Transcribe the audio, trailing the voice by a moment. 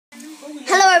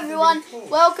everyone,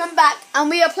 welcome back, and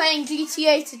we are playing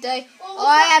GTA today.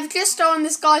 I have just stolen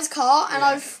this guy's car and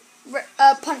I've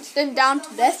punched him down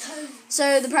to death,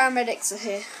 so the paramedics are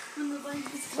here.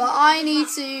 But I need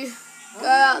to go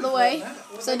out of the way,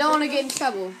 so I don't want to get in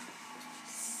trouble.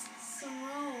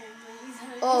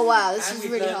 Oh wow, this is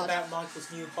really hard. About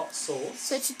Michael's new hot sauce.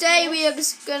 So today we are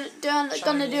just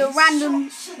gonna do a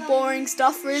random boring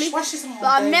stuff really. But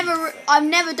I've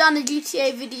never done a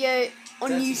GTA video on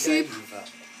YouTube.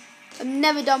 I've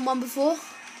never done one before.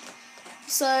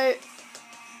 So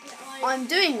I'm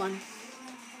doing one.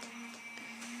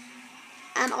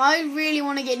 And I really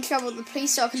want to get in trouble with the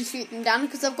police so I can shoot them down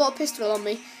because I've got a pistol on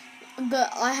me.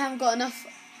 But I haven't got enough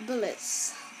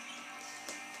bullets.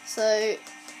 So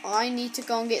I need to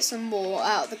go and get some more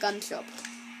out of the gun shop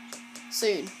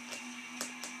soon.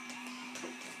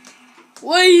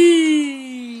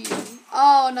 Whee!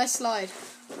 Oh, nice slide.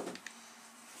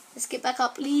 Let's get back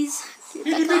up, please. Get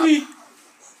back up.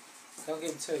 Don't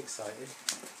get too excited.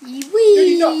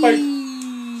 Whee!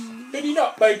 Biddy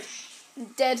not big.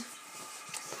 Dead.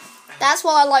 That's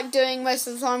what I like doing most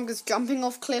of the time, because jumping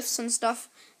off cliffs and stuff,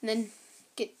 and then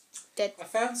get dead. I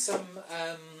found some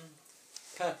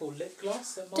purple lip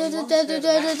gloss at my They wanted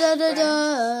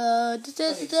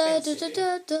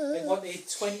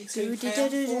 £22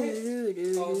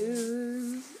 for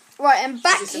it. Right, and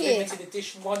back this here. Is a limited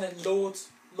edition one, and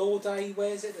Lord A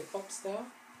wears it, the pop star.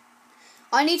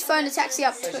 I need to phone a taxi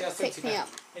up to pick me up.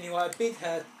 Anyway, I bid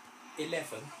her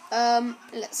 11.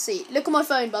 Let's see. Look at my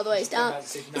phone, by the way. It's down.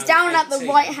 It's down at the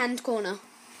right-hand corner.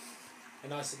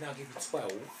 And I said, now give you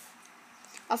 12.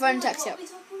 I'll phone a taxi up.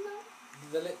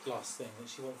 The lip gloss thing that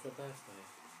she wanted for her birthday.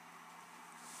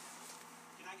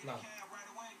 No.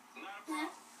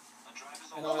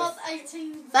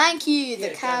 Thank you.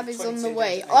 The cab is on the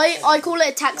way. I call it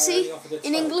a taxi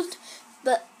in England,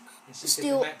 but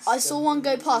still, I saw one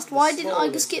go past. Why didn't I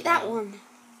just get that one?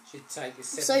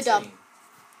 So dumb.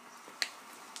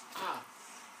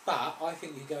 But I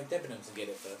think you go to Debenhams and get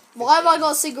it for. Why have I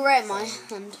got a cigarette in my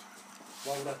hand?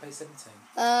 Why would I pay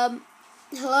 17?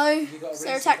 Hello? Is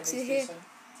there a taxi here?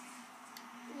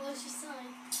 What did she say?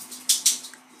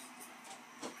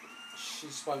 She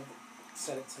just won't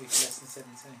sell it to you for less than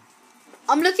 17.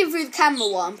 I'm looking through the camera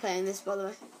while I'm playing this, by the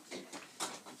way.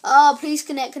 Oh, please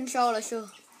connect controller, sure.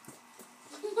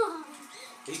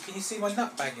 Can you see my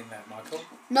nut bag in that, Michael?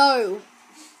 No.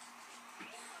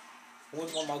 I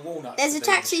wouldn't want my walnuts. There's a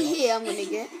taxi here I'm going to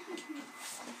get.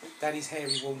 Daddy's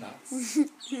hairy walnuts.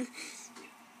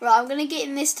 Right, I'm going to get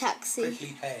in this taxi.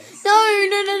 Prickly pears. No,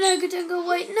 don't go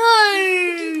away. No!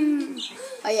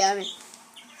 Oh, yeah, I'm in.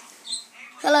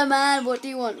 Hello, man. What do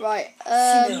you want? Right.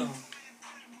 I'm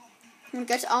going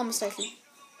to go to Armour Station.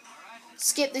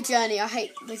 Skip the journey. I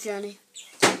hate the journey.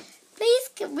 Please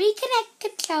reconnect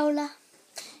controller.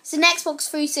 It's an Xbox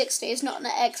 360. It's not an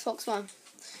Xbox One.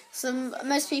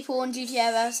 Most people on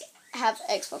GTA have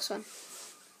Xbox One.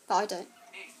 But I don't.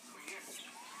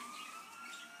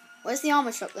 Where's the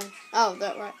armour shop then? Oh,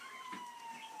 that right.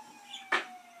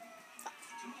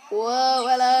 Whoa,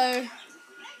 hello.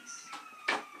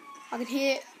 I can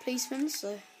hear policemen,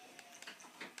 so.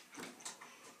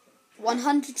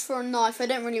 100 for a knife. I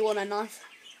don't really want a knife.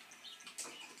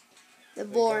 They're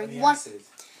boring.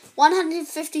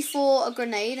 150 for a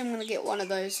grenade. I'm going to get one of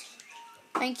those.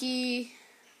 Thank you.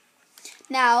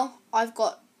 Now, I've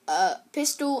got a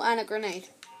pistol and a grenade.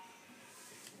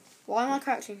 Why am I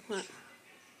crouching? Right.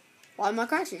 Why am I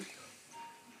crouching?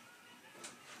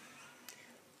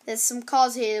 There's some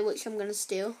cars here which I'm going to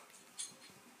steal.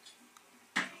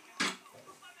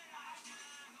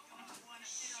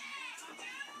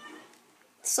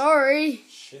 Sorry.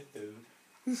 Shit, dude.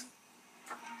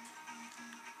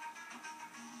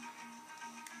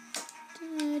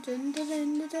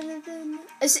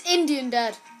 It's Indian,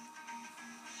 Dad.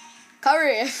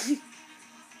 Korea.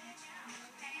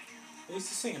 Who's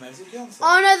the singer now? Is it Beyonce?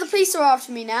 Oh no, the police are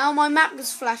after me now. My map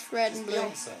just flashed red and blue.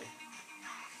 Beyonce.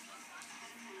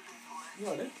 You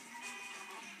want it?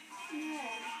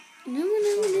 No. I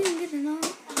need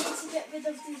to get rid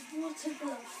of these water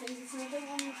glove things. I don't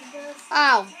want them to burst.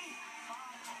 Ow.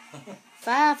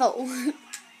 Favel.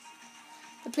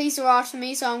 The police are after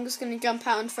me, so I'm just going to jump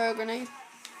out and throw a grenade.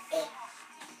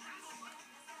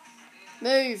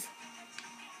 Move.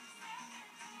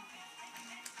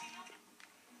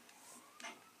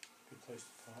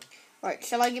 Right,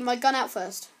 shall I get my gun out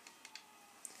first?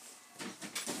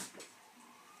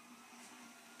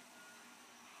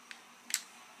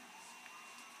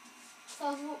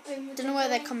 Don't know where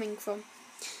they're coming from.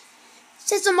 It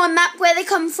says on my map where they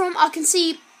come from. I can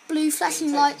see blue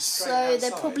flashing lights, so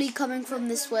they're probably coming from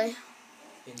this way.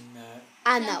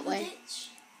 And that way.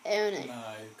 Aren't they?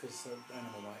 No, because the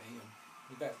animal might eat them.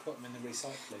 You better put them in the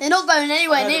recycling. They're not going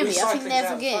anywhere near the me. I think they're recycling's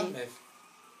out forgetting. front, Liv.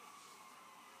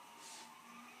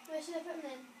 Where should I put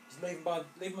them in? Just leave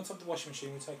them on top of the washing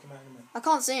machine. We'll take them out in a minute. I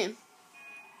can't see him.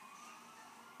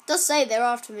 It does say they're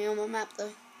after me on my map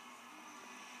though.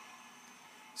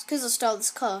 It's because I stole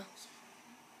this car.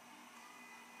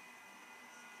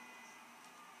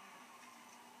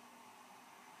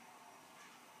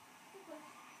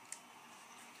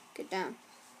 Get down.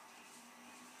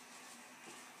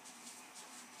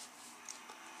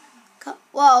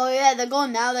 Well, yeah, they're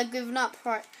gone now. They've given up.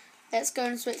 Right, let's go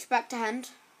and switch back to hand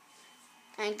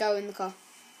and go in the car.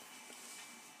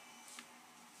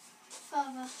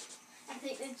 Father, I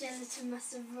think the gelatin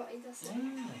must have rotted us.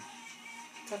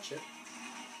 Touch it.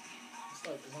 It's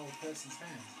like an old person's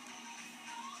hand.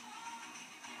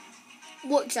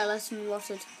 What gelatin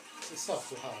rotted? Is it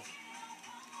soft or hard?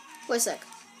 Wait a sec.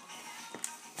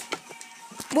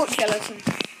 What gelatin?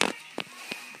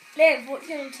 Liv, what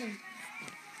gelatin?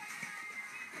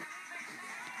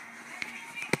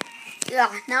 Yeah,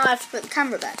 now I have to put the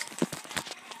camera back.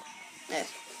 There.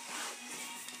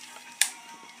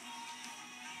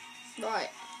 Right.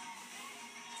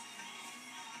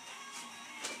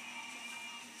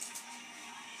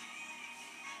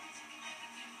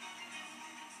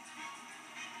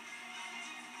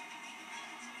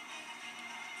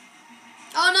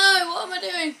 Oh no, what am I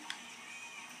doing?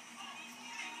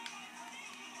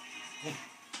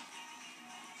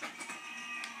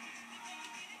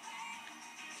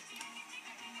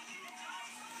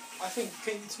 I think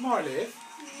tomorrow, Liv.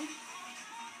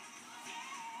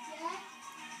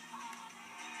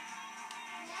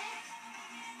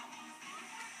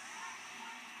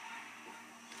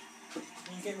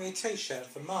 Can you get me a t-shirt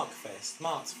for Mark's Fest?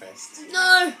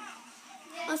 No!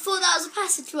 I thought that was a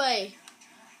passageway.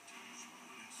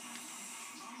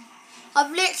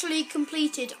 I've literally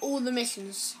completed all the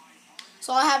missions.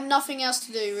 So I have nothing else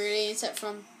to do really except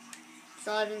from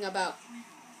driving about.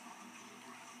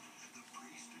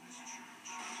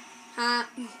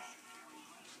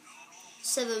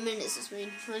 7 minutes it's been.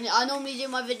 I normally do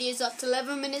my videos up to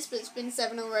 11 minutes, but it's been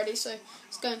 7 already, so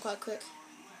it's going quite quick.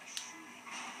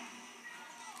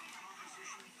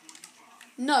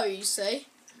 No, you say?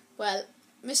 Well,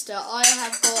 mister, I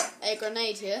have got a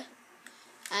grenade here,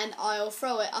 and I'll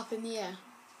throw it up in the air.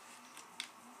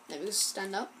 Let me just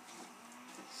stand up.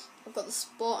 I've got the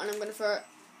spot, and I'm going to throw it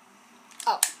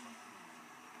up.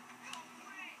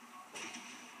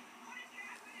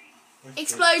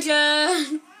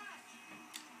 Explosion!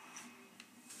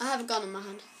 I have a gun in my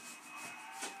hand.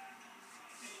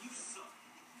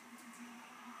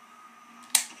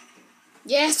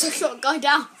 Yes, I shot a guy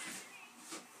down.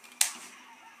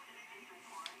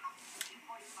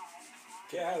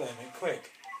 Get out of there, mate,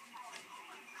 quick.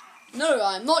 No,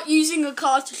 I'm not using a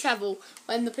car to travel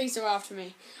when the police are after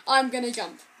me. I'm going to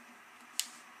jump.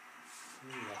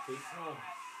 You lucky. Come on.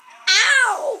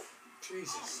 Ow!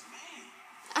 Jesus.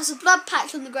 That's a blood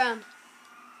patch on the ground.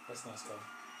 That's a nice guy.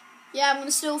 Yeah, I'm going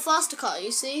to steal a faster car,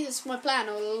 you see? That's my plan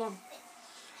all along.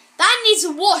 That needs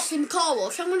a wash in the car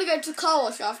wash. I'm going to go to the car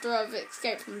wash after I've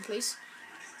escaped from the police.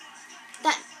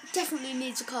 That definitely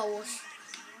needs a car wash.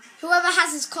 Whoever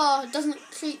has his car doesn't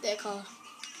treat their car.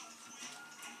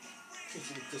 Treat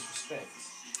it with disrespect.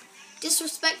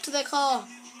 Disrespect to their car.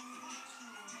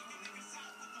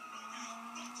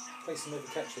 Place them over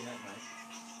catching that, mate.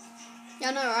 Yeah,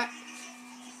 I know, right?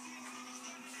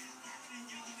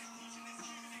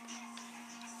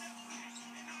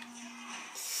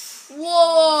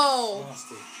 Whoa!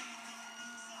 Nasty.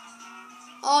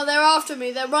 Oh, they're after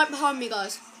me. They're right behind me,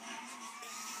 guys.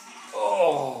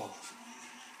 Oh!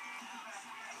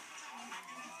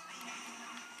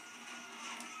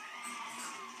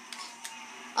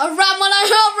 I ran when I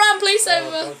ran police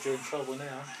over. God, you're in trouble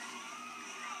now.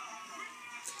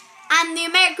 And the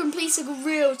American police are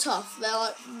real tough. They're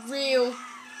like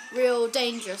real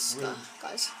dangerous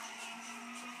guys.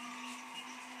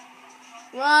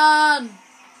 Run!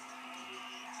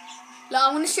 Look,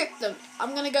 I'm going to trick them.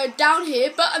 I'm going to go down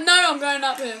here, but no, I'm going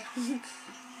up here.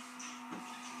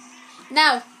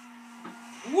 Now.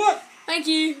 What? Thank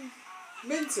you.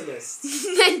 Mentalist.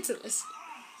 Mentalist.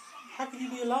 How can you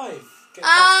be alive? Get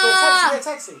a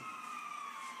taxi.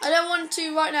 I don't want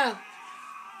to right now.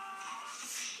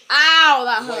 Ow,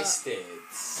 that hurt.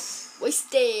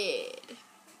 Wasted.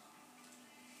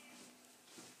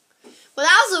 Well,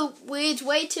 that was a weird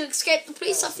way to escape the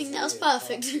police. I think that was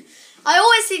perfect. I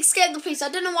always escape the police. I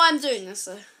don't know why I'm doing this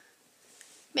though.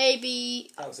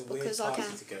 Maybe that was a weird because party I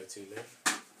can. to go to, Liv.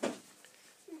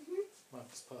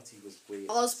 Mark's party was weird.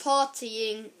 I was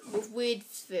partying with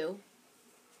Weirdville.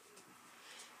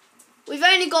 We've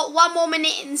only got 1 more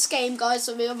minute in this game, guys,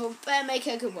 so we better make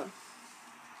it a good one.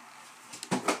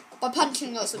 By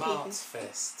punching lots of people. Mark's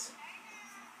fist.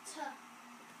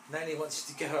 Nanny wants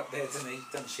you to go up there,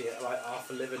 doesn't she, at like half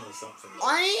 11 or something?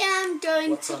 I am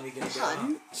going what to time are you going to go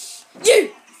punch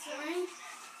you! Sorry?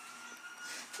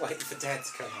 Waiting for Dad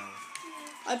to come home.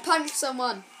 I punched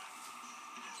someone.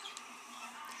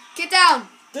 Get down!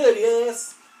 Dirty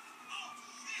ass!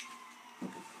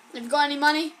 Have you got any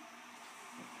money?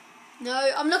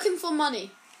 No, I'm looking for money.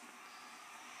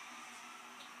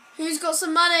 Who's got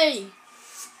some money?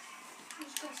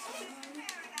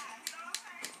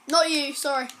 Not you,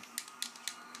 sorry.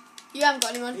 You haven't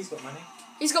got any money. He's got money.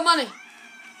 He's got money.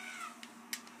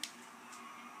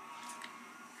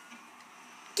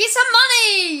 Get some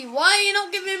money! Why are you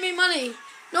not giving me money?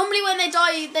 Normally when they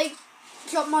die, they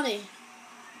drop money.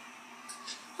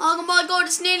 Oh my god,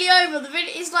 it's nearly over. The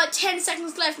video is like 10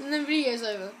 seconds left and then the video's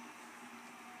over.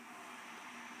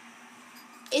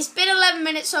 It's been 11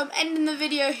 minutes, so I'm ending the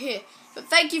video here. But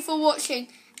thank you for watching,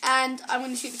 and I'm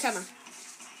going to shoot the camera.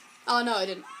 Oh no, I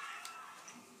didn't.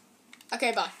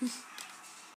 Okay, bye.